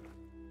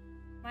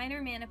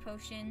 Minor mana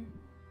potion.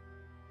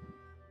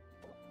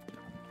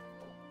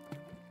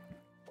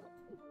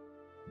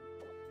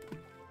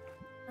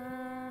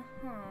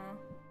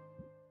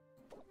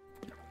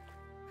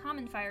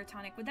 Common fire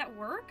tonic. Would that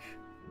work?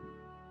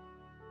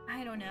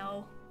 I don't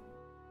know.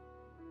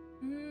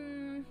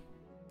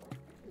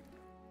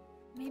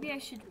 Maybe I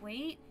should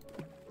wait?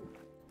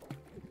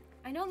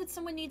 I know that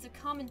someone needs a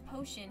common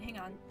potion. Hang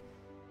on.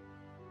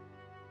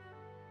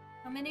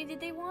 How many did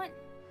they want?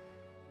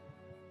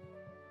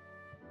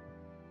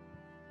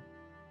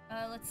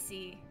 Let's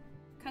see.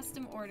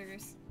 Custom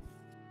orders.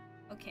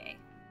 Okay.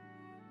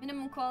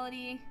 Minimum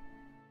quality.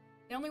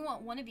 They only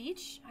want one of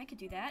each? I could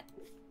do that.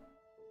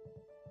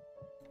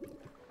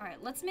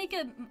 Alright, let's make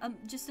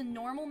just a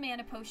normal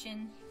mana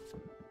potion.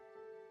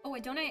 Oh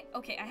wait, don't I?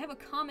 Okay, I have a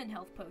common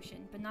health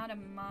potion, but not a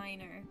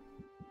minor.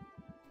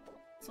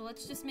 So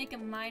let's just make a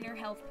minor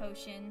health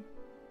potion.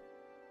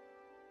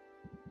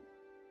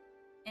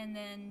 And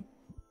then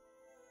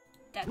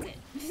that's it.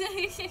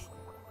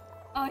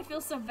 Oh, I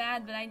feel so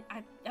bad, but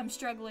I'm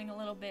struggling a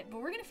little bit,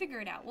 but we're gonna figure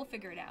it out. We'll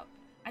figure it out.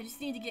 I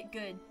just need to get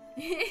good.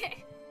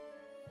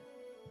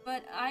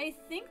 But I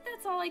think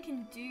that's all I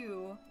can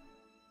do.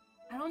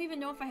 I don't even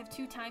know if I have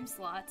 2 time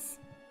slots.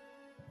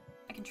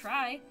 I can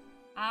try.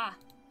 Ah.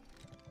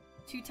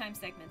 2 time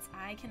segments.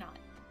 I cannot.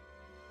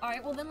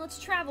 Alright, well then let's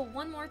travel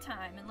one more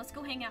time and let's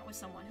go hang out with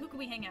someone. Who can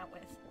we hang out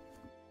with?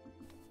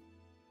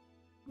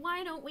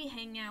 Why don't we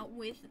hang out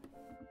with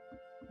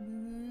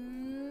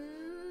Mint?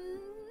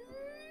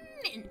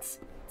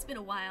 It's been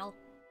a while.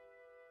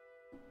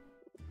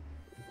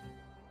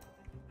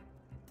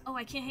 Oh,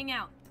 I can't hang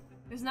out.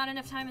 There's not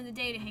enough time in the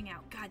day to hang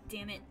out. God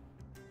damn it.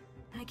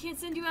 I can't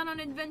send you out on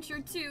an adventure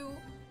too.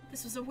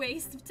 This was a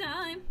waste of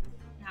time.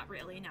 Not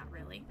really, not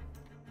really.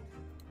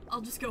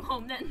 I'll just go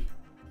home then.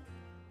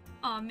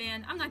 Aw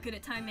man, I'm not good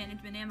at time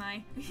management, am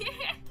I?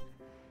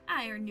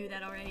 I already knew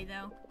that already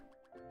though.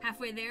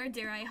 Halfway there,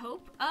 dare I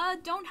hope?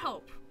 Don't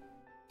hope.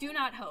 Do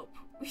not hope.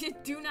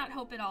 Do not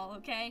hope at all,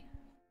 okay?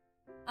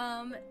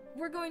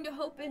 We're going to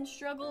hope and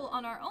struggle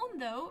on our own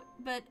though,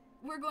 but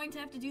we're going to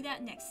have to do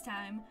that next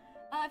time.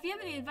 If you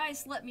have any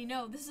advice, let me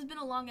know. This has been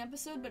a long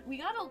episode, but we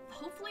got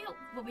hopefully,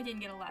 well, we didn't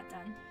get a lot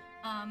done.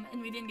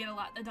 And we didn't get a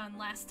lot done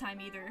last time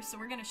either, so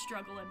we're gonna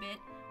struggle a bit.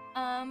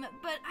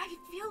 But I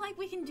feel like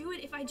we can do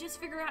it if I just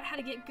figure out how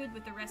to get good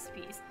with the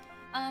recipes.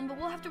 But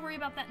we'll have to worry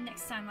about that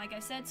next time, like I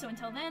said, so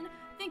until then,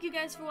 thank you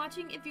guys for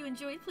watching. If you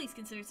enjoyed, please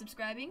consider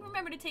subscribing.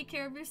 Remember to take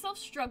care of yourself,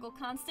 struggle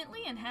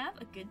constantly, and have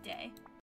a good day.